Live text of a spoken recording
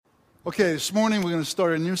Okay, this morning we're going to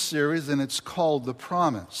start a new series, and it's called The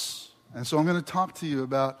Promise. And so I'm going to talk to you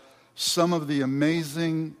about some of the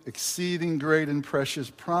amazing, exceeding great and precious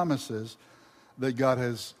promises that God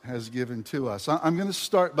has given to us. I'm going to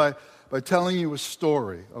start by telling you a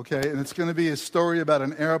story, okay? And it's going to be a story about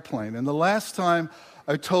an airplane. And the last time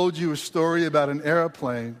I told you a story about an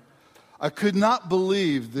airplane, I could not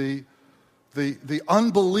believe the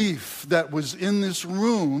unbelief that was in this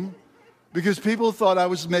room, because people thought I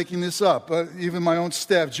was making this up. Even my own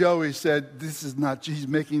staff, Joey, said, this is not, he's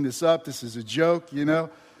making this up, this is a joke, you know?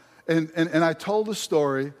 And I told a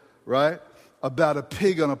story, right, about a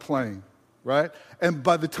pig on a plane, right? And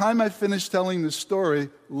by the time I finished telling the story,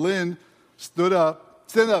 Lynn stood up.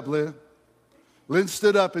 Stand up, Lynn. Lynn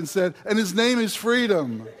stood up and said, and his name is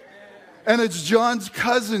Freedom. And it's John's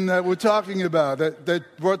cousin that we're talking about that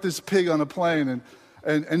brought this pig on a plane.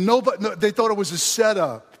 And nobody, they thought it was a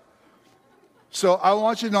setup. So I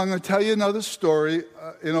want you to know, I'm going to tell you another story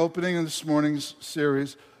in opening in this morning's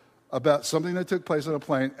series about something that took place on a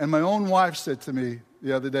plane. And my own wife said to me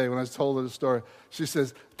the other day when I told her the story, she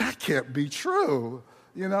says, that can't be true,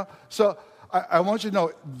 you know? So I want you to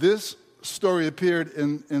know, this story appeared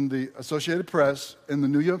in the Associated Press, in the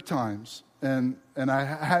New York Times, and I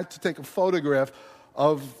had to take a photograph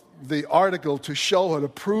of the article to show her, to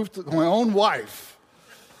prove to my own wife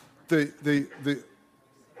the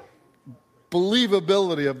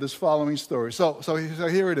believability of this following story. So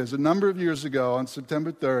here it is. A number of years ago, on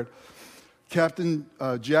September 3rd, Captain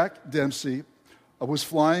Jack Dempsey was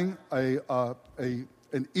flying an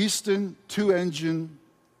Eastern two-engine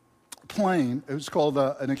plane. It was called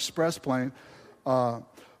an express plane. He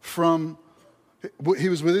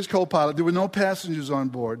was with his co-pilot. There were no passengers on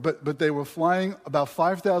board, but they were flying about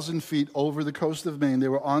 5,000 feet over the coast of Maine. They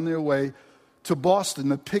were on their way to Boston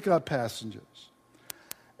to pick up passengers.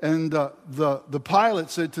 And the pilot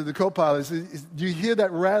said to the co-pilot, do you hear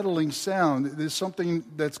that rattling sound? There's something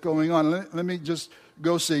that's going on. Let me just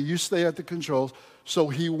go see. You stay at the controls. So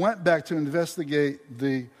he went back to investigate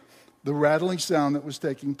the rattling sound that was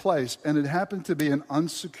taking place. And it happened to be an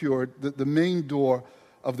unsecured, the main door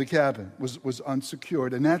of the cabin was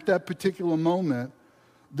unsecured. And at that particular moment,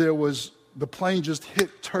 the plane just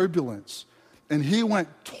hit turbulence. And he went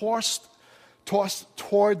tossed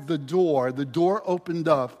toward the door. The door opened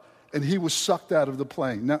up, and he was sucked out of the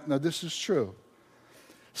plane. Now this is true.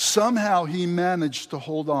 Somehow he managed to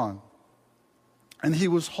hold on. And he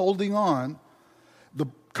was holding on. The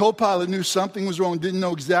co-pilot knew something was wrong, didn't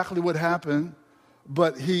know exactly what happened,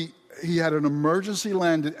 but he had an emergency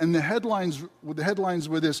landing, and the headlines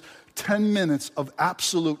were this: 10 minutes of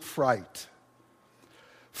absolute fright.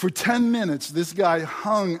 For 10 minutes, this guy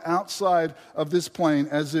hung outside of this plane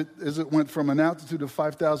as it went from an altitude of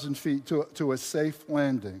 5,000 feet to a safe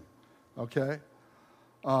landing, okay?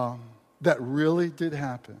 That really did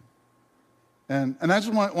happen. And I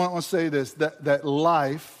just want to say this, that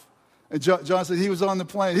life, and John said he was on the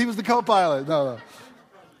plane. He was the co-pilot. No.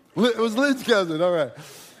 It was Lynn's cousin, all right.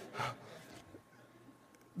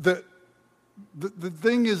 The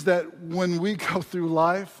thing is that when we go through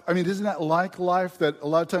life, I mean, isn't that like life, that a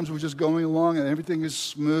lot of times we're just going along and everything is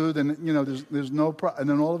smooth and, you know, there's no problem. And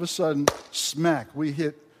then all of a sudden, smack, we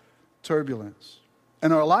hit turbulence.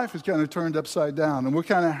 And our life is kind of turned upside down and we're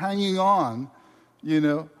kind of hanging on, you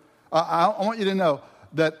know. I want you to know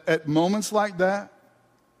that at moments like that,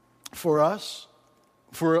 for us,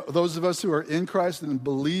 for those of us who are in Christ and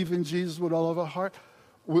believe in Jesus with all of our heart,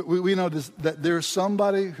 we know this, that there's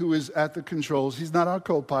somebody who is at the controls. He's not our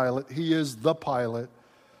co-pilot. He is the pilot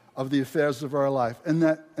of the affairs of our life. And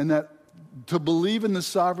that to believe in the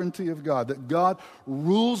sovereignty of God, that God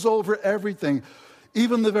rules over everything,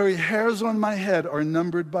 even the very hairs on my head are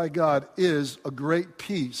numbered by God, is a great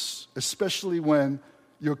peace, especially when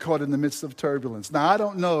you're caught in the midst of turbulence. Now, I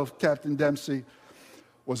don't know if Captain Dempsey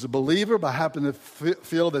was a believer, but I happen to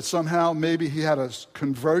feel that somehow maybe he had a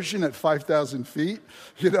conversion at 5,000 feet,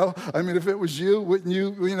 you know? I mean, if it was you, wouldn't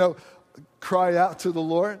you cry out to the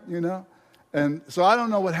Lord, you know? And so I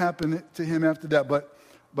don't know what happened to him after that, but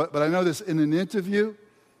I know this. In an interview,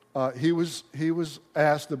 he was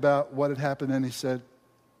asked about what had happened, and he said,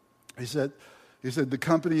 the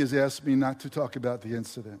company has asked me not to talk about the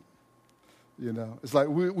incident. You know, it's like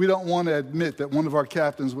we don't want to admit that one of our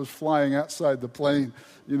captains was flying outside the plane,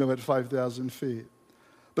 you know, at 5,000 feet.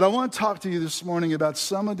 But I want to talk to you this morning about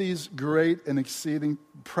some of these great and exceeding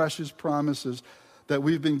precious promises that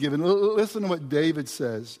we've been given. Listen to what David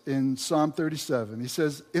says in Psalm 37. He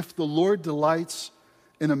says, if the Lord delights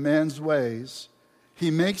in a man's ways,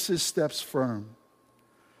 he makes his steps firm.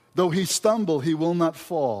 Though he stumble, he will not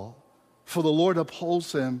fall, for the Lord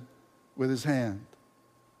upholds him with his hand.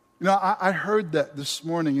 You know, I heard that this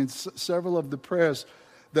morning in several of the prayers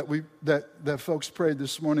that folks prayed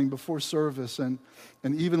this morning before service. And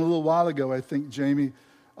even a little while ago, I think Jamie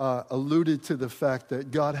alluded to the fact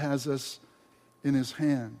that God has us in his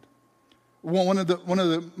hand. One of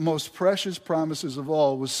the most precious promises of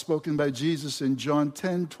all was spoken by Jesus in John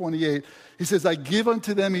 10:28. He says, I give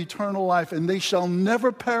unto them eternal life, and they shall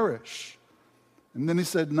never perish. And then he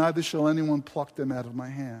said, neither shall anyone pluck them out of my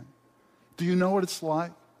hand. Do you know what it's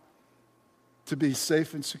like to be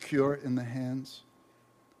safe and secure in the hands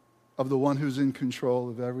of the one who's in control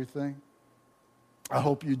of everything? I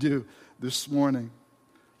hope you do this morning.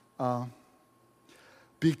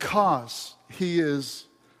 Because he is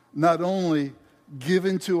not only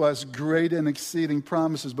given to us great and exceeding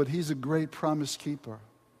promises, but he's a great promise keeper.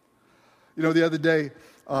 You know, the other day,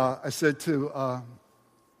 I said to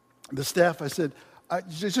the staff, I said,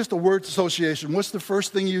 it's just a word association. What's the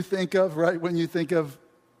first thing you think of, right, when you think of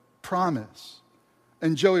promise?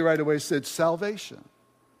 And Joey right away said, salvation.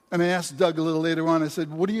 And I asked Doug a little later on, I said,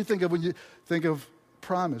 what do you think of when you think of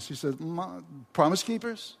promise? He said, promise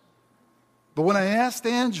keepers? But when I asked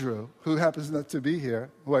Andrew, who happens not to be here,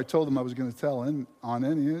 who I told him I was going to tell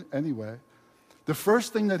anyway, the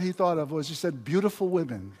first thing that he thought of was, he said, beautiful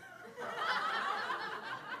women.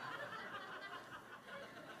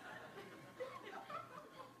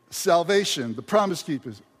 Salvation, the promise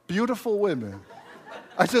keepers, beautiful women.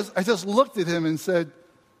 I just looked at him and said,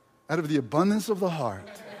 out of the abundance of the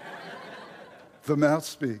heart, the mouth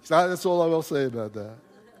speaks. That's all I will say about that.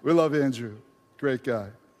 We love Andrew. Great guy.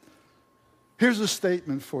 Here's a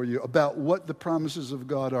statement for you about what the promises of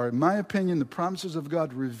God are. In my opinion, the promises of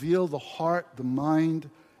God reveal the heart, the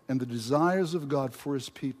mind, and the desires of God for his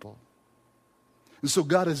people. And so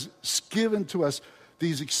God has given to us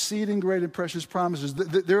these exceeding great and precious promises.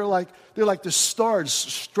 They're like the stars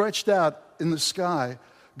stretched out in the sky.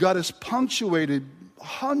 God has punctuated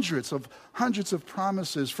hundreds of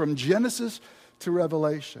promises from Genesis to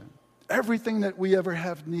Revelation. Everything that we ever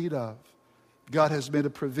have need of, God has made a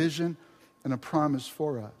provision and a promise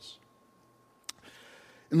for us.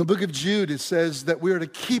 In the book of Jude, it says that we are to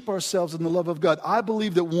keep ourselves in the love of God. I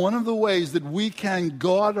believe that one of the ways that we can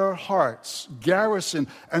guard our hearts, garrison,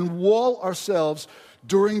 and wall ourselves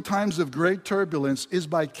during times of great turbulence is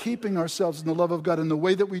by keeping ourselves in the love of God. And the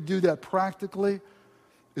way that we do that practically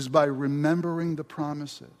is by remembering the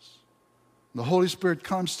promises. The Holy Spirit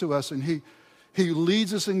comes to us and He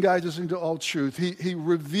leads us and guides us into all truth. He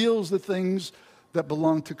reveals the things that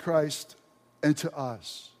belong to Christ and to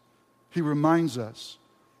us. He reminds us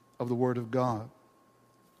of the Word of God.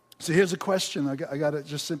 So here's a question I got to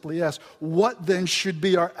just simply ask. What then should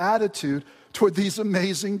be our attitude toward these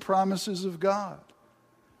amazing promises of God?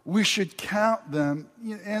 We should count them,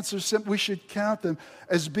 answer simple, we should count them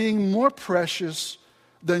as being more precious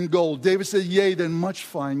than gold. David said, yea, than much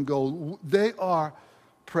fine gold. They are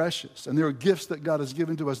precious, and they are gifts that God has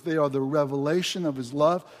given to us. They are the revelation of his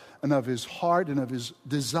love and of his heart and of his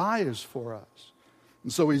desires for us.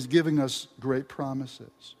 And so he's giving us great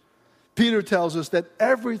promises. Peter tells us that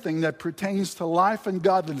everything that pertains to life and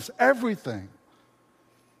godliness, everything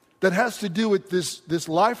that has to do with this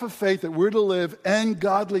life of faith that we're to live and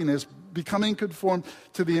godliness, becoming conformed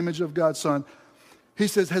to the image of God's Son, he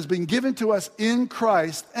says, has been given to us in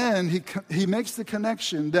Christ, and he makes the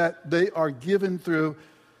connection that they are given through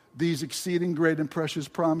these exceeding great and precious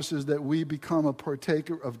promises that we become a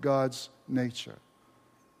partaker of God's nature.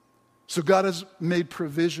 So God has made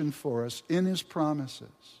provision for us in his promises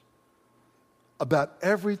about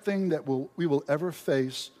everything that we will ever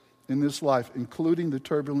face in this life, including the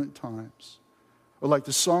turbulent times. Or like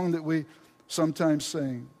the song that we sometimes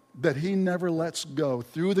sing, that he never lets go.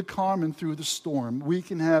 Through the calm and through the storm, we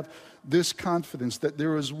can have this confidence that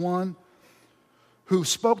there is one who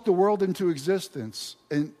spoke the world into existence,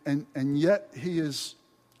 and yet he is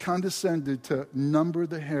condescended to number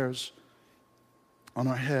the hairs on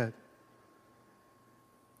our head.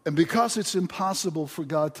 And because it's impossible for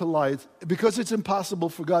God to lie, because it's impossible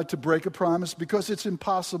for God to break a promise, because it's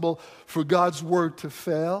impossible for God's word to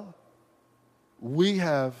fail, we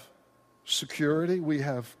have security, we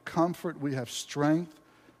have comfort, we have strength,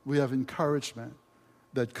 we have encouragement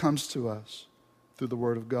that comes to us through the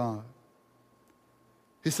word of God.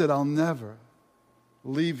 He said, I'll never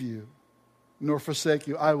leave you nor forsake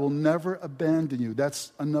you. I will never abandon you.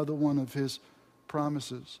 That's another one of his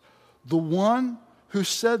promises. The one who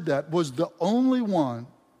said that was the only one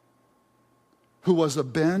who was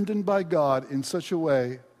abandoned by God in such a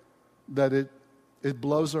way that it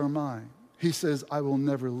blows our mind. He says, I will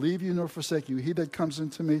never leave you nor forsake you. He that comes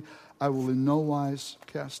into me, I will in no wise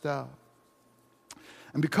cast out.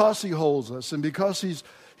 And because he holds us, and because he's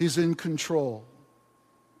He's in control.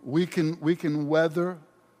 We can weather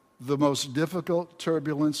the most difficult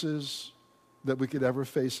turbulences that we could ever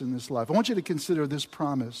face in this life. I want you to consider this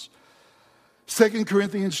promise. 2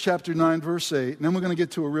 Corinthians chapter 9, verse 8, and then we're going to get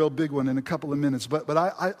to a real big one in a couple of minutes. But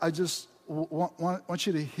I just want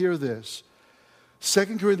you to hear this.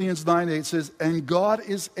 2 Corinthians 9:8 says, and God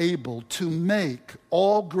is able to make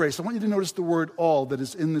all grace. I want you to notice the word all that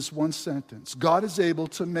is in this one sentence. God is able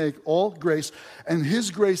to make all grace, and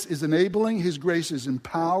His grace is enabling, His grace is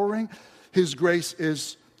empowering, His grace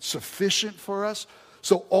is sufficient for us.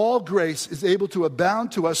 So all grace is able to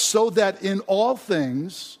abound to us so that in all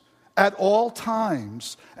things, at all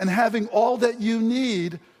times, and having all that you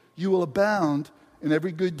need, you will abound in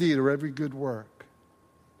every good deed or every good work.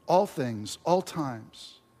 All things, all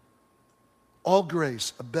times, all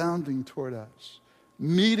grace abounding toward us,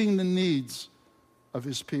 meeting the needs of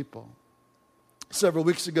His people. Several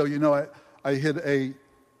weeks ago, I hit a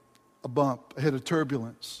bump, I hit a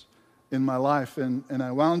turbulence in my life, and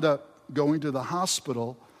I wound up going to the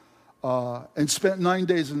hospital and spent 9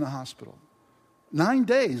 days in the hospital. 9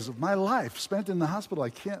 days of my life spent in the hospital. I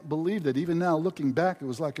can't believe that. Even now, looking back, it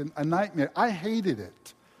was like a nightmare. I hated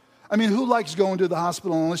it. I mean, who likes going to the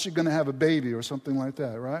hospital unless you're going to have a baby or something like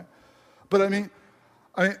that, right? But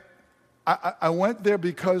I went there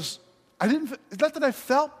because not that I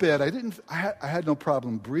felt bad. I had no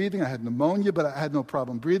problem breathing. I had pneumonia, but I had no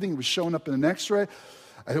problem breathing. It was showing up in an x-ray.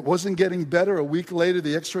 It wasn't getting better. A week later,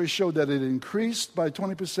 the x-ray showed that it increased by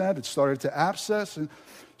 20%. It started to abscess. And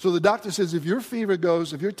so the doctor says, if your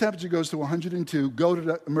temperature goes to 102, go to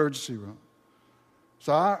the emergency room.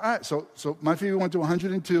 So, all right, so my fever went to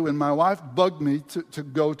 102, and my wife bugged me to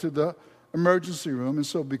go to the emergency room. And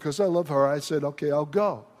so because I love her, I said, okay, I'll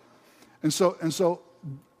go. And so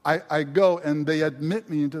I go, and they admit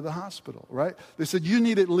me into the hospital, right? They said, you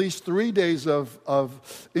need at least 3 days of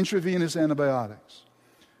intravenous antibiotics.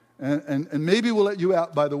 And maybe we'll let you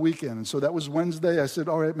out by the weekend. And so that was Wednesday. I said,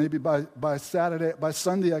 all right, maybe by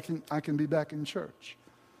Sunday, I can be back in church.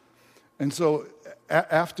 And so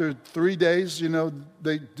after 3 days,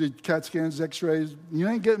 they did CAT scans, x-rays. You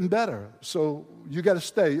ain't getting better. So you got to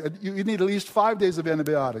stay. You need at least 5 days of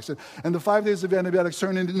antibiotics. And the 5 days of antibiotics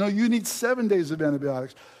turned into, no, you need 7 days of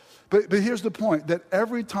antibiotics. But here's the point, that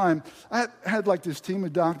every time, I had like this team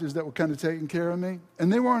of doctors that were kind of taking care of me,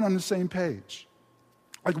 and they weren't on the same page.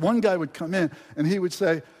 Like one guy would come in, and he would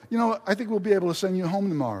say, I think we'll be able to send you home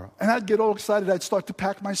tomorrow. And I'd get all excited. I'd start to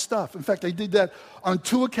pack my stuff. In fact, I did that on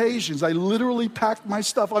 2 occasions. I literally packed my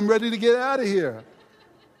stuff. I'm ready to get out of here.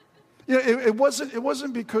 It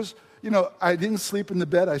wasn't because, I didn't sleep in the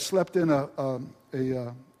bed. I slept in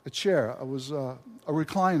a chair. I was a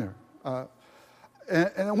recliner. And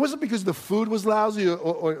it wasn't because the food was lousy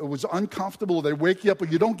or it was uncomfortable. Or they wake you up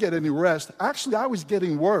and you don't get any rest. Actually, I was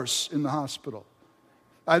getting worse in the hospital.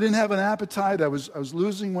 I didn't have an appetite. I was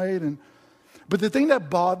losing weight. But the thing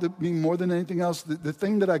that bothered me more than anything else, the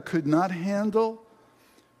thing that I could not handle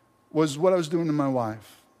was what I was doing to my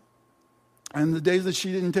wife. And the days that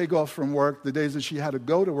she didn't take off from work, the days that she had to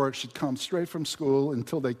go to work, she'd come straight from school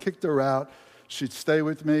until they kicked her out. She'd stay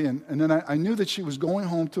with me. And then I knew that she was going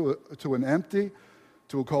home to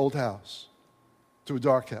a cold house, to a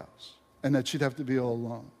dark house, and that she'd have to be all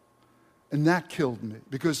alone. And that killed me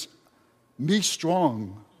because me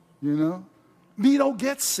strong, me don't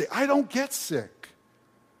get sick. I don't get sick.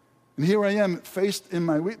 And here I am faced in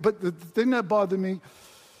my week. But the thing that bothered me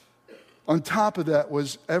on top of that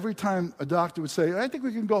was every time a doctor would say, I think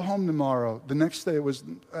we can go home tomorrow. The next day it was,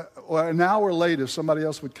 or an hour later, somebody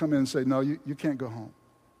else would come in and say, no, you can't go home.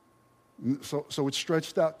 So it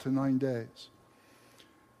stretched out to 9 days.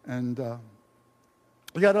 And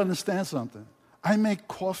you got to understand something. I make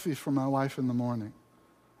coffee for my wife in the morning.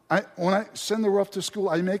 When I send her off to school,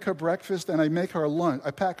 I make her breakfast and I make her lunch.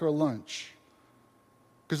 I pack her lunch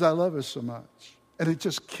because I love her so much. And it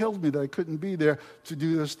just killed me that I couldn't be there to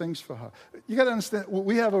do those things for her. You got to understand,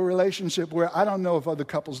 we have a relationship where I don't know if other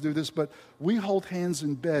couples do this, but we hold hands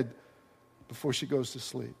in bed before she goes to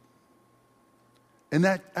sleep. And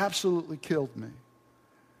that absolutely killed me.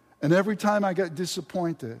 And every time I got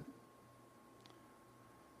disappointed,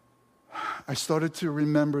 I started to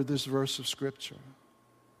remember this verse of Scripture,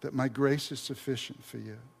 that my grace is sufficient for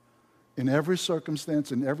you. In every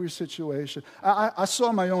circumstance, in every situation. I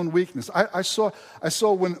saw my own weakness. I saw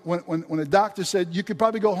when a doctor said, you could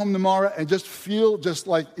probably go home tomorrow and just feel just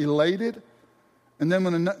like elated. And then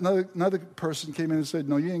when another person came in and said,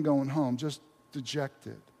 no, you ain't going home, just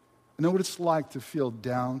dejected. I know what it's like to feel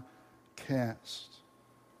downcast.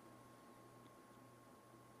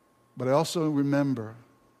 But I also remember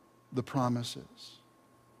the promises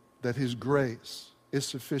that His grace is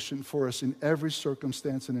sufficient for us in every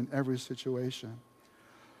circumstance and in every situation.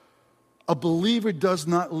 A believer does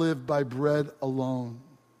not live by bread alone,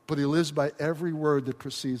 but he lives by every word that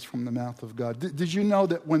proceeds from the mouth of God. Did you know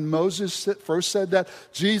that when Moses first said that,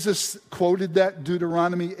 Jesus quoted that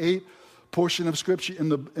Deuteronomy 8 portion of Scripture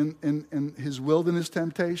in his wilderness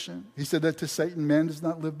temptation? He said that to Satan, man does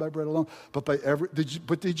not live by bread alone, but by every...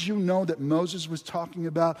 Did you know that Moses was talking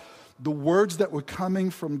about the words that were coming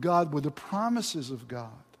from God were the promises of God?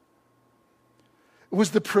 It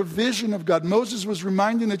was the provision of God. Moses was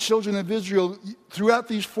reminding the children of Israel throughout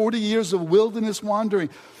these 40 years of wilderness wandering,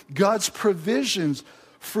 God's provisions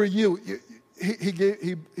for you.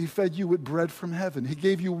 He fed you with bread from heaven. He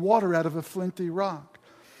gave you water out of a flinty rock.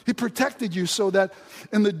 He protected you so that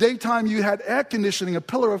in the daytime you had air conditioning, a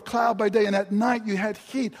pillar of cloud by day, and at night you had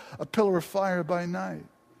heat, a pillar of fire by night.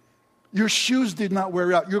 Your shoes did not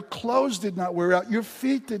wear out. Your clothes did not wear out. Your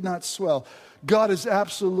feet did not swell. God is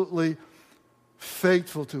absolutely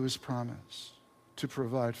faithful to his promise to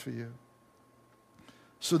provide for you.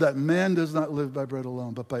 So that man does not live by bread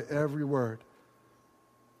alone, but by every word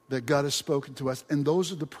that God has spoken to us. And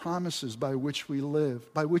those are the promises by which we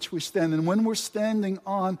live, by which we stand. And when we're standing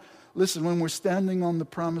on, when we're standing on the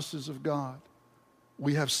promises of God,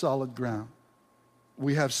 we have solid ground.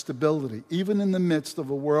 We have stability, even in the midst of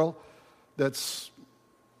a world that's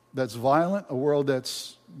violent, a world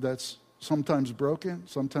that's sometimes broken,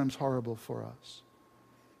 sometimes horrible for us.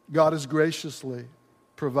 God has graciously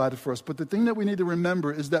provided for us. But the thing that we need to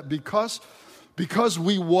remember is that because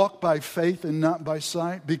we walk by faith and not by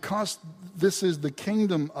sight, because this is the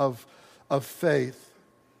kingdom of faith,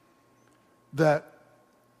 that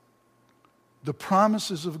the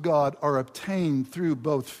promises of God are obtained through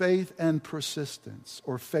both faith and persistence,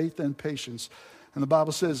 or faith and patience. And the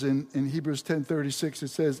Bible says in Hebrews 10:36, it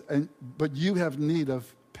says, but you have need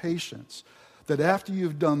of patience, that after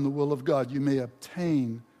you've done the will of God, you may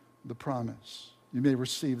obtain the promise. You may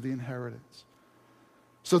receive the inheritance.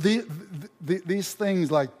 So these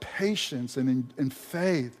things like patience and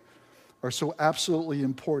faith are so absolutely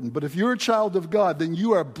important. But if you're a child of God, then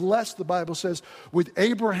you are blessed, the Bible says, with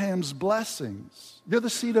Abraham's blessings. You're the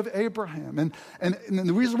seed of Abraham. And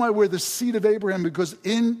the reason why we're the seed of Abraham, because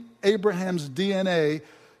in Abraham's DNA,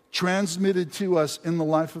 transmitted to us in the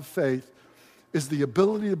life of faith, is the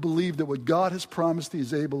ability to believe that what God has promised, he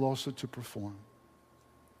is able also to perform.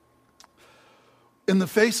 In the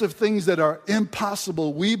face of things that are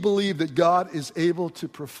impossible, we believe that God is able to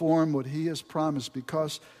perform what he has promised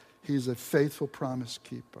because he's a faithful promise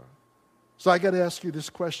keeper. So I got to ask you this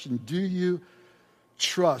question. Do you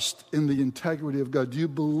trust in the integrity of God? Do you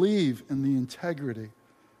believe in the integrity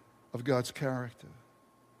of God's character?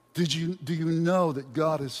 Do you know that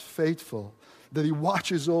God is faithful, that he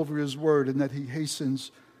watches over his word, and that he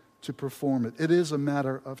hastens to perform it? It is a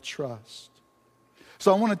matter of trust.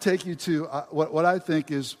 So I want to take you to what I think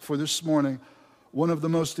is, for this morning, one of the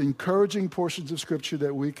most encouraging portions of Scripture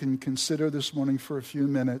that we can consider this morning for a few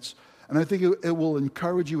minutes. And I think it will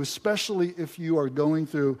encourage you, especially if you are going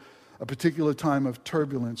through a particular time of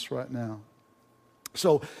turbulence right now.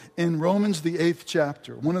 So in Romans, the 8th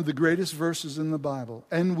chapter, one of the greatest verses in the Bible,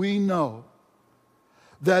 and we know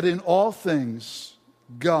that in all things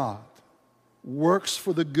God works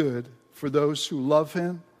for the good for those who love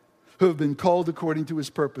him, who have been called according to his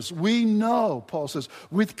purpose. We know, Paul says,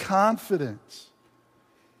 with confidence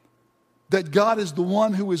that God is the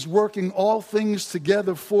one who is working all things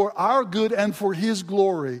together for our good and for his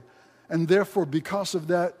glory. And therefore, because of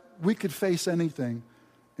that, we could face anything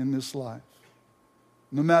in this life.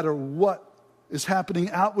 No matter what is happening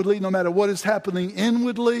outwardly, no matter what is happening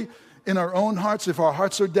inwardly in our own hearts, if our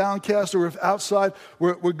hearts are downcast or if outside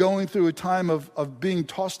we're going through a time of being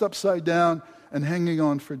tossed upside down and hanging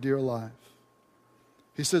on for dear life.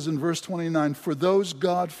 He says in verse 29, for those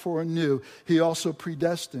God foreknew, he also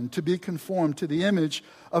predestined to be conformed to the image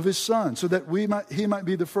of his Son, so that he might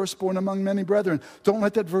be the firstborn among many brethren. Don't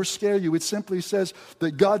let that verse scare you. It simply says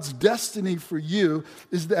that God's destiny for you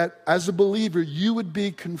is that as a believer, you would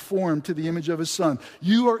be conformed to the image of his Son.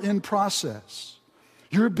 You are in process.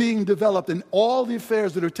 You're being developed, in all the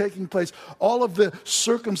affairs that are taking place, all of the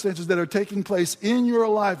circumstances that are taking place in your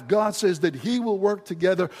life. God says that he will work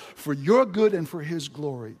together for your good and for his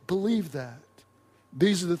glory. Believe that.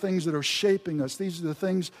 These are the things that are shaping us. These are the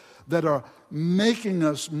things that are making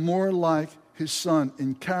us more like his Son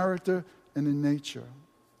in character and in nature.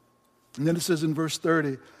 And then it says in verse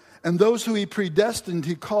 30, And those who he predestined,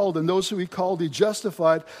 he called. And those who he called, he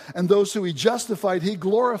justified. And those who he justified, he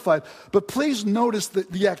glorified. But please notice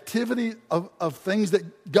that the activity of things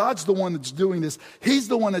that God's the one that's doing this. He's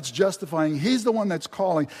the one that's justifying. He's the one that's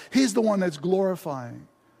calling. He's the one that's glorifying.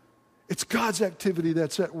 It's God's activity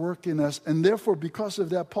that's at work in us. And therefore, because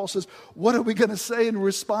of that, Paul says, what are we going to say in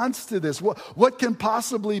response to this? What can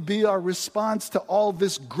possibly be our response to all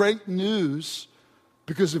this great news?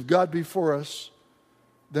 Because if God be for us,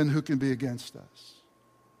 then who can be against us?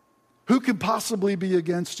 Who can possibly be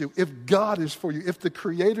against you? If God is for you, if the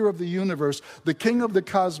creator of the universe, the king of the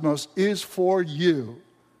cosmos is for you,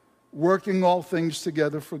 working all things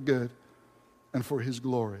together for good and for his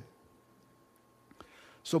glory.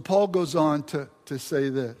 So Paul goes on to say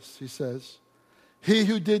this. He says, he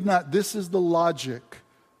who did not, this is the logic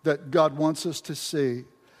that God wants us to see.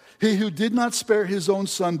 He who did not spare his own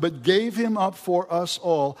son, but gave him up for us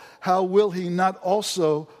all, how will he not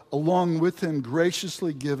also, along with him,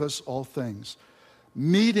 graciously give us all things,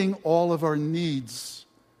 meeting all of our needs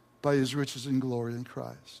by his riches and glory in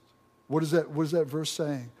Christ? What is that verse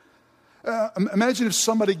saying? Imagine if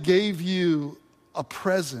somebody gave you a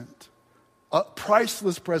present, a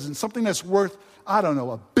priceless present, something that's worth, I don't know,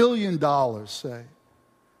 $1 billion, say.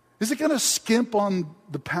 Is it going to skimp on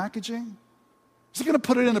the packaging? Is he going to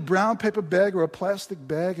put it in a brown paper bag or a plastic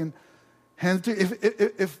bag and hand it to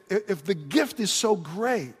you? If the gift is so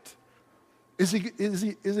great, is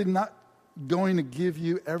he not going to give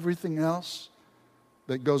you everything else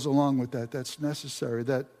that goes along with that, that's necessary,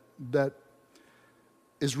 that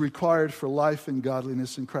is required for life and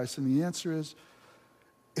godliness in Christ? And the answer is,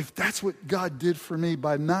 if that's what God did for me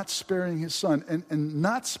by not sparing his son, and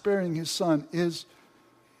not sparing his son is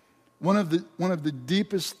one of the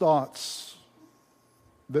deepest thoughts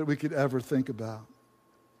that we could ever think about.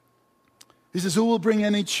 He says, who will bring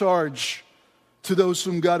any charge to those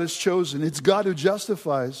whom God has chosen? It's God who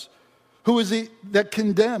justifies. Who is he that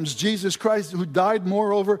condemns? Jesus Christ, who died,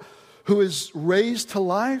 moreover, who is raised to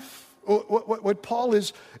life. What Paul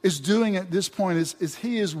is doing at this point is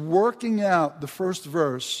he is working out the first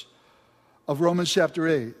verse of Romans chapter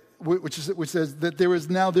 8, which says that there is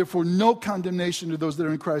now therefore no condemnation to those that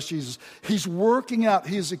are in Christ Jesus. He's working out,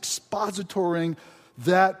 he is expositoring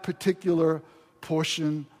that particular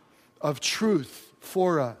portion of truth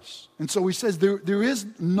for us. And so he says there is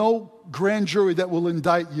no grand jury that will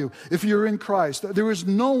indict you if you're in Christ. There is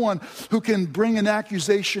no one who can bring an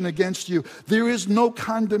accusation against you. There is no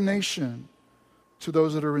condemnation to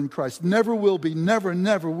those that are in Christ. Never will be,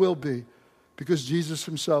 never will be, because Jesus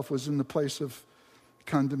himself was in the place of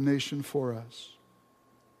condemnation for us.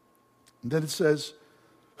 And then it says,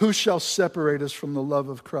 who shall separate us from the love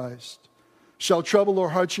of Christ? Shall trouble or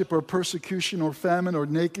hardship or persecution or famine or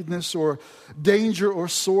nakedness or danger or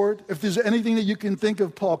sword? If there's anything that you can think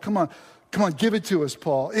of, Paul, come on, give it to us,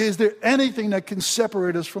 Paul. Is there anything that can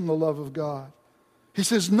separate us from the love of God? He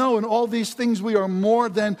says, no, in all these things we are more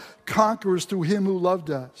than conquerors through him who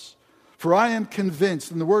loved us. For I am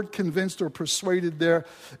convinced, and the word convinced or persuaded there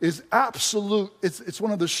is absolute. It's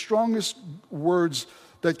one of the strongest words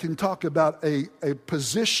that can talk about a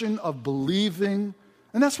position of believing.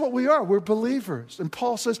 And that's what we are. We're believers. And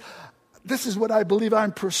Paul says, this is what I believe.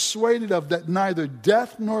 I'm persuaded of, that neither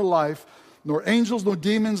death nor life, nor angels nor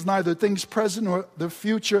demons, neither things present nor the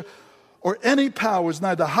future, or any powers,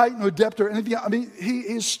 neither height nor depth or anything. I mean, he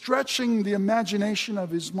is stretching the imagination of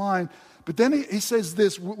his mind. But then he says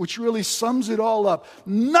this, which really sums it all up.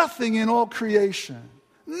 Nothing in all creation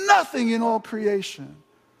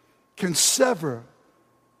can sever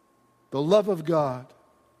the love of God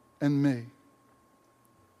and me.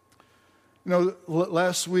 You know,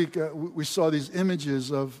 last week we saw these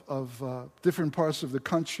images of different parts of the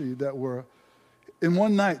country that were, in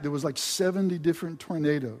one night there was like 70 different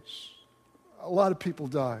tornadoes. A lot of people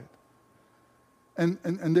died.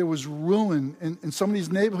 And there was ruin, and some of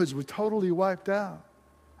these neighborhoods were totally wiped out.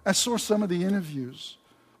 I saw some of the interviews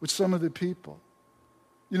with some of the people.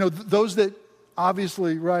 You know, those that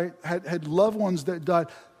obviously, right, had loved ones that died.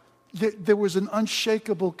 There was an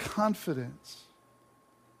unshakable confidence.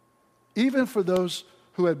 Even for those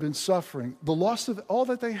who had been suffering, the loss of all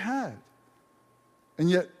that they had. And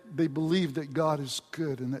yet they believed that God is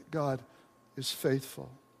good and that God is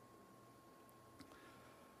faithful.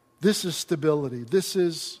 This is stability. This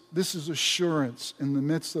is assurance in the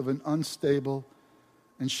midst of an unstable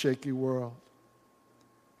and shaky world.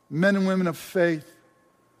 Men and women of faith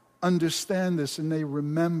understand this, and they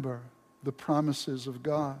remember the promises of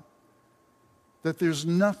God. That there's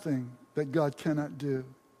nothing that God cannot do.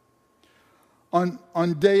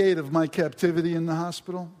 On day 8 of my captivity in the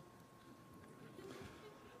hospital,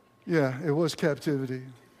 yeah, it was captivity.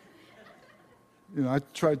 I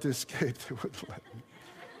tried to escape. They wouldn't let me.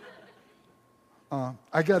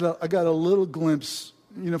 I got a little glimpse,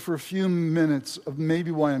 for a few minutes of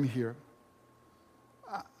maybe why I'm here.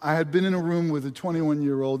 I had been in a room with a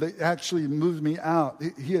 21-year-old. They actually moved me out.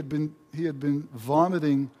 He had been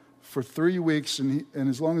vomiting for 3 weeks, and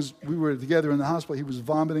as long as we were together in the hospital, he was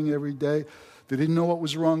vomiting every day. They didn't know what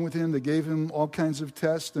was wrong with him. They gave him all kinds of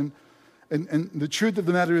tests, and the truth of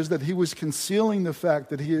the matter is that he was concealing the fact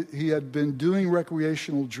that he had been doing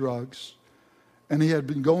recreational drugs, and he had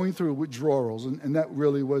been going through withdrawals, and that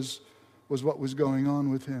really was what was going on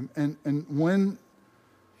with him. And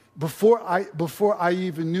before I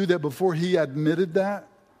even knew that, before he admitted that,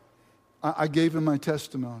 I gave him my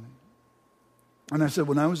testimony. And I said,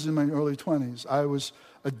 when I was in my early 20s, I was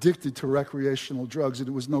addicted to recreational drugs, and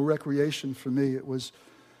it was no recreation for me. It was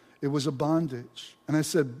a bondage. And I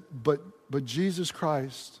said, but Jesus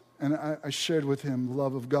Christ, and I shared with him the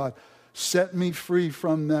love of God, set me free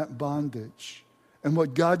from that bondage. And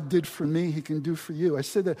what God did for me, he can do for you. I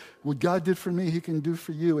said that what God did for me, he can do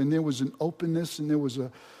for you. And there was an openness, and there was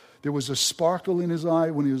a sparkle in his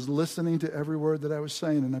eye when he was listening to every word that I was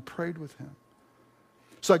saying, and I prayed with him.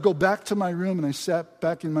 So I go back to my room, and I sat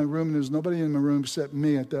back in my room, and there was nobody in my room except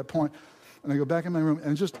me at that point. And I go back in my room,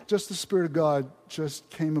 and just the Spirit of God just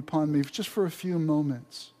came upon me just for a few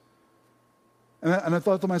moments. And I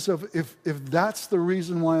thought to myself, if that's the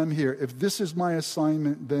reason why I'm here, if this is my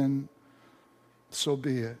assignment, then so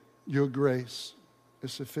be it. Your grace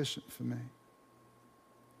is sufficient for me.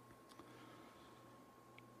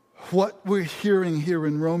 What we're hearing here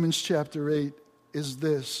in Romans chapter 8 is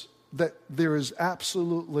this, that there is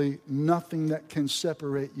absolutely nothing that can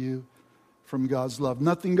separate you from God's love.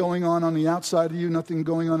 Nothing going on the outside of you, nothing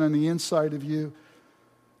going on the inside of you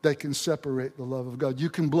that can separate the love of God. You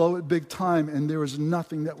can blow it big time, and there is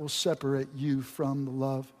nothing that will separate you from the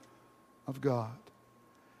love of God.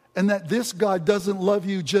 And that this God doesn't love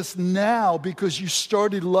you just now because you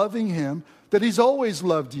started loving him, that he's always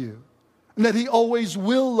loved you, and that he always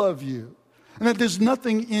will love you, and that there's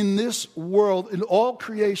nothing in this world, in all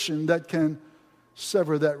creation, that can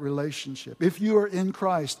sever that relationship. If you are in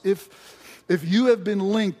Christ, if you have been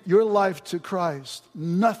linked your life to Christ,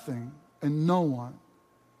 nothing and no one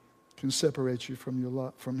can separate you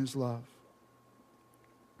from his love.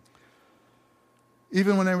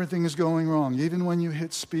 Even when everything is going wrong, even when you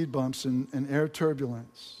hit speed bumps and air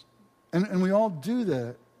turbulence. And we all do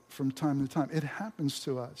that from time to time. It happens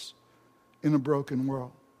to us in a broken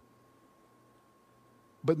world.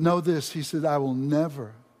 But know this, he said, I will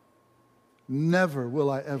never will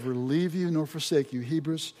I ever leave you nor forsake you.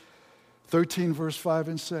 Hebrews 13, verse 5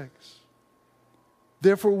 and 6.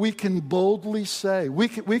 Therefore, we can boldly say, we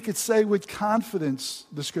could say with confidence,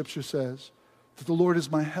 the scripture says, that the Lord is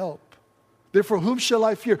my help. Therefore, whom shall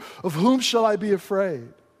I fear? Of whom shall I be afraid?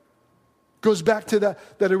 Goes back to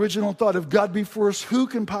that original thought. If God be for us, who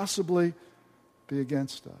can possibly be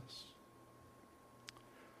against us?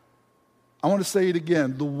 I want to say it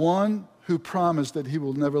again. The one who promised that he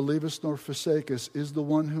will never leave us nor forsake us is the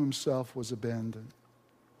one who himself was abandoned.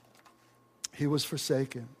 He was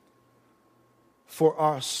forsaken for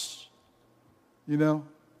us.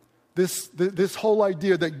 This whole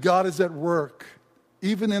idea that God is at work,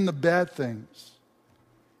 even in the bad things.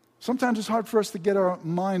 Sometimes it's hard for us to get our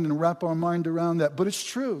mind and wrap our mind around that. But it's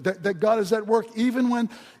true that God is at work even when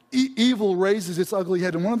evil raises its ugly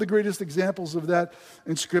head. And one of the greatest examples of that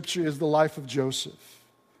in Scripture is the life of Joseph.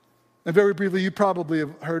 And very briefly, you probably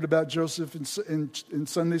have heard about Joseph in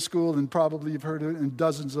Sunday school, and probably you've heard it in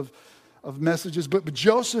dozens of messages. But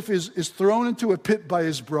Joseph is thrown into a pit by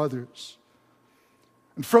his brothers.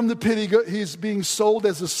 And from the pit, he's being sold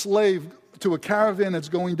as a slave to a caravan that's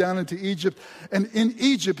going down into Egypt. And in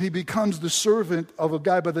Egypt, he becomes the servant of a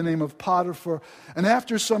guy by the name of Potiphar. And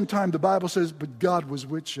after some time, the Bible says, but God was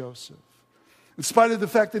with Joseph. In spite of the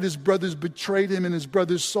fact that his brothers betrayed him and his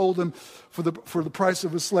brothers sold him for the price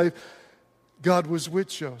of a slave, God was with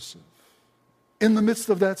Joseph. In the midst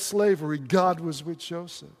of that slavery, God was with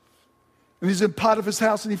Joseph. And he's in Potiphar's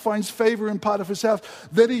house, and he finds favor in Potiphar's house.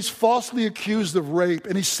 Then he's falsely accused of rape,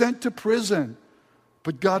 and he's sent to prison.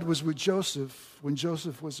 But God was with Joseph when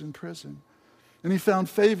Joseph was in prison. And he found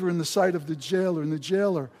favor in the sight of the jailer. And the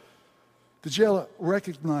jailer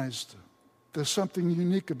recognized there's something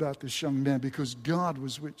unique about this young man because God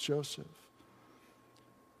was with Joseph.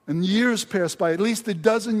 And years passed by, at least a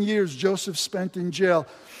dozen years Joseph spent in jail.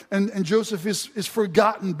 And Joseph is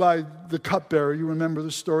forgotten by the cupbearer. You remember the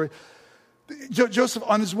story. Joseph,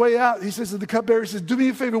 on his way out, he says to the cupbearer, he says, do me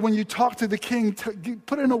a favor, when you talk to the king,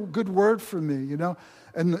 put in a good word for me,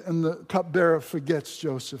 And the cupbearer forgets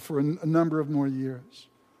Joseph for a number of more years.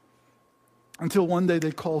 until one day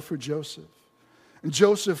they call for Joseph. And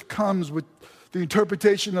Joseph comes with the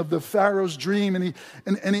interpretation of the Pharaoh's dream, and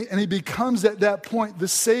he becomes at that point the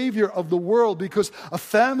savior of the world, because a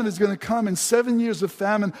famine is going to come, and 7 years of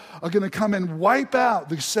famine are going to come and wipe out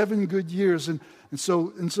the 7 good years. And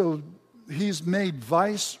so he's made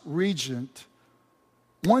vice regent.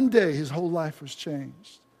 One day his whole life was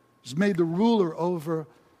changed. He's made the ruler over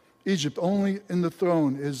Egypt. Only in the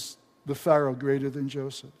throne is the Pharaoh greater than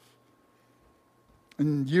Joseph.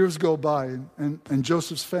 And years go by, and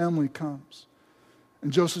Joseph's family comes.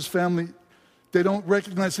 And Joseph's family, they don't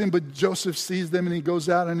recognize him, but Joseph sees them, and he goes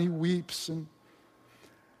out and he weeps. And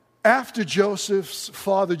after Joseph's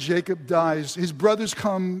father Jacob dies, his brothers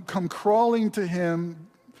come crawling to him,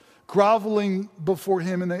 groveling before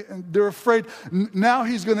him, and they're afraid now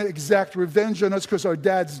he's going to exact revenge on us because our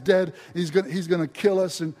dad's dead. He's going to kill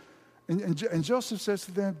us. And Joseph says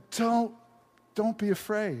to them, don't be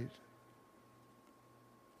afraid.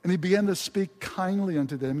 And he began to speak kindly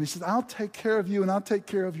unto them. And he said, I'll take care of you, and I'll take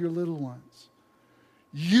care of your little ones.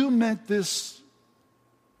 You meant this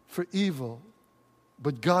for evil,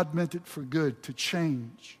 but God meant it for good, to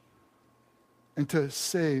change and to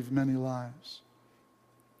save many lives.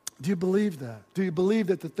 Do you believe that? Do you believe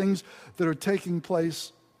that the things that are taking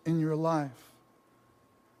place in your life?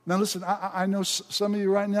 Now listen, I know some of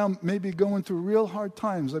you right now may be going through real hard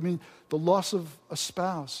times. I mean, the loss of a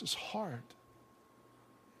spouse is hard.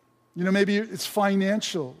 You know, maybe it's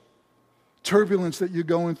financial turbulence that you're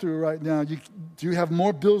going through right now. Do you have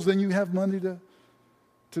more bills than you have money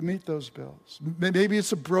to meet those bills? Maybe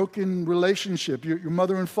it's a broken relationship. Your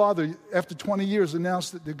mother and father, after 20 years,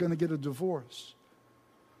 announced that they're going to get a divorce.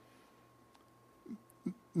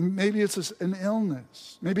 Maybe it's an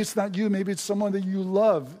illness. Maybe it's not you. Maybe it's someone that you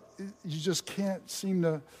love. You just can't seem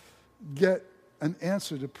to get an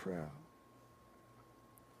answer to prayer.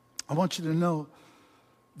 I want you to know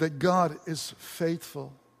that God is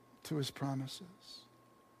faithful to his promises.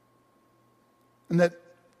 And that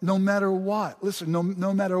no matter what, listen,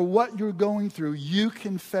 no matter what you're going through, you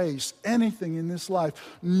can face anything in this life,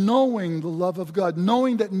 knowing the love of God,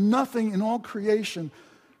 knowing that nothing in all creation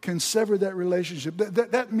can sever that relationship.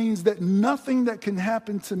 That means that nothing that can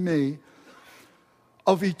happen to me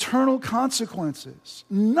of eternal consequences,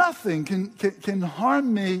 nothing can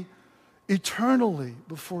harm me eternally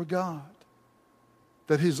before God.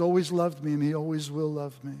 That he's always loved me and he always will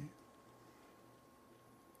love me.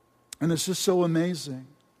 And it's just so amazing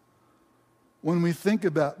when we think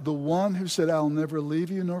about the one who said, I'll never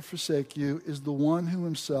leave you nor forsake you, is the one who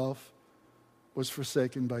himself was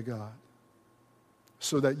forsaken by God.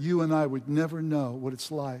 So that you and I would never know what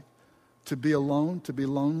it's like to be alone, to be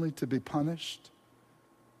lonely, to be punished.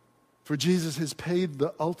 For Jesus has paid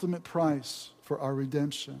the ultimate price for our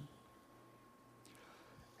redemption.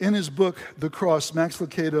 In his book, The Cross, Max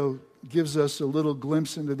Lucado gives us a little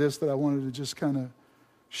glimpse into this that I wanted to just kind of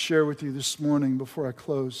share with you this morning before I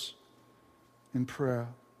close in prayer.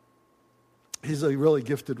 He's a really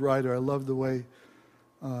gifted writer. I love the way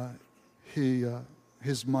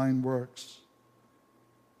his mind works.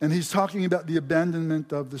 And he's talking about the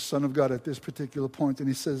abandonment of the Son of God at this particular point. And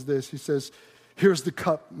he says this, he says, here's the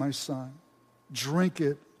cup, my son. Drink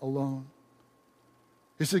it alone.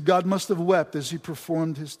 He said, God must have wept as he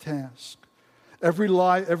performed his task. Every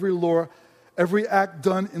lie, every lure, every act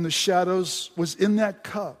done in the shadows was in that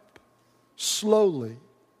cup. Slowly,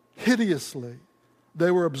 hideously,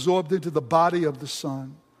 they were absorbed into the body of the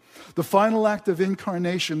Son. The final act of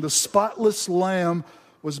incarnation, the spotless lamb,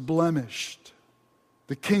 was blemished.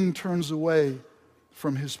 The king turns away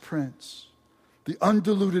from his prince. The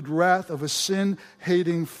undiluted wrath of a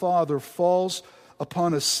sin-hating father falls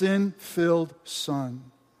upon a sin-filled son.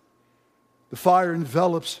 The fire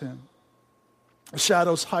envelops him. The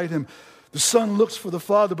shadows hide him. The son looks for the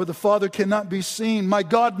father, but the father cannot be seen. My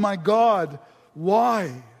God,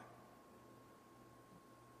 why?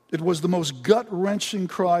 It was the most gut-wrenching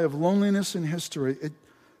cry of loneliness in history. It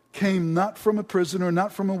came not from a prisoner,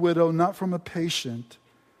 not from a widow, not from a patient.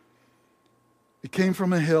 It came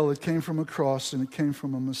from a hill, it came from a cross, and it came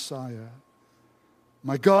from a Messiah.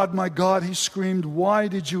 My God, he screamed, why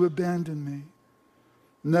did you abandon me?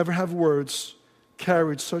 Never have words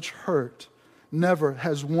carried such hurt. Never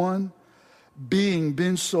has one being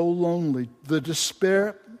been so lonely. The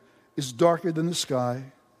despair is darker than the sky.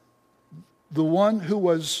 The one who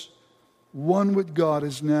was one with God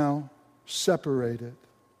is now separated.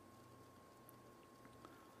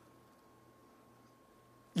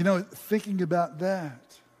 You know, thinking about that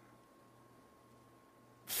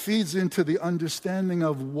feeds into the understanding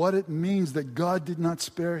of what it means that God did not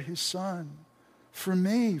spare his son for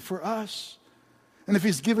me, for us. And if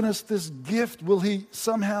he's given us this gift, will he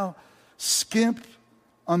somehow skimp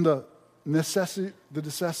on the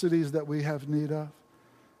necessities that we have need of?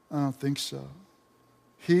 I don't think so.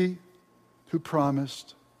 He who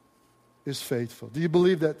promised is faithful. Do you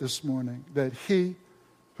believe that this morning? That he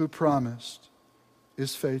who promised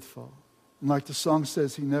is faithful. And like the song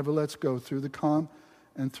says, he never lets go through the calm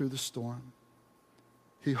and through the storm.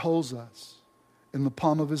 He holds us in the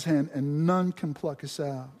palm of his hand, and none can pluck us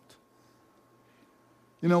out.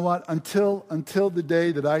 You know what? Until the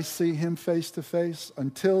day that I see him face to face,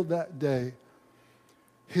 until that day,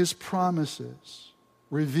 his promises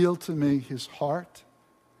reveal to me his heart,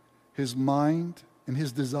 his mind, and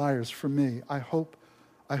his desires for me. I hope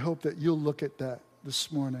that you'll look at that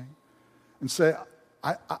this morning and say,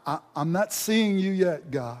 I'm not seeing you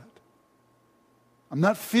yet, God. I'm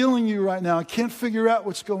not feeling you right now. I can't figure out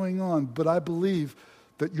what's going on, but I believe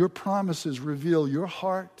that your promises reveal your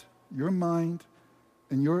heart, your mind,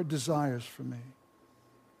 and your desires for me.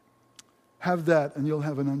 Have that, and you'll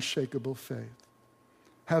have an unshakable faith.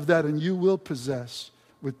 Have that, and you will possess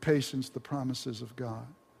with patience the promises of God.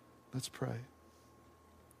 Let's pray.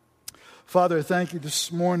 Father, I thank you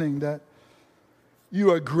this morning that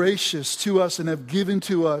you are gracious to us and have given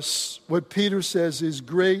to us what Peter says is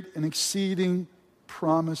great and exceeding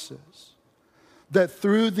promises. That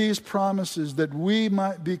through these promises that we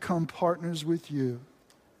might become partners with you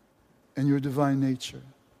and your divine nature.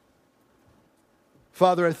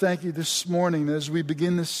 Father, I thank you this morning as we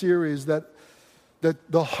begin this series that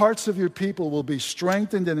the hearts of your people will be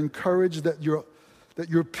strengthened and encouraged, that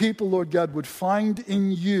your people, Lord God, would find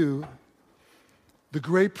in you the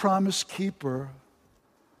great promise keeper,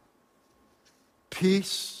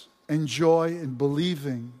 peace and joy in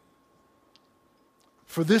believing.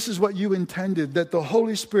 For this is what you intended, that the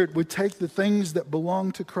Holy Spirit would take the things that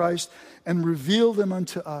belong to Christ and reveal them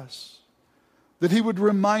unto us. That he would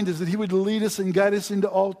remind us, that he would lead us and guide us into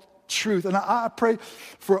all truth. And I pray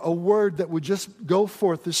for a word that would just go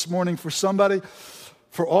forth this morning for somebody,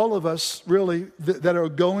 for all of us really, that are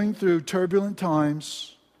going through turbulent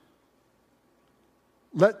times.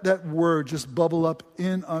 Let that word just bubble up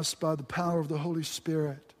in us by the power of the Holy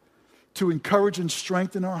Spirit to encourage and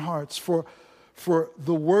strengthen our hearts for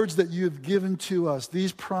the words that you have given to us,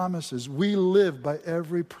 these promises. We live by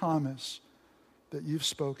every promise that you've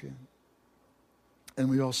spoken. And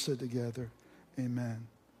we all said together, amen.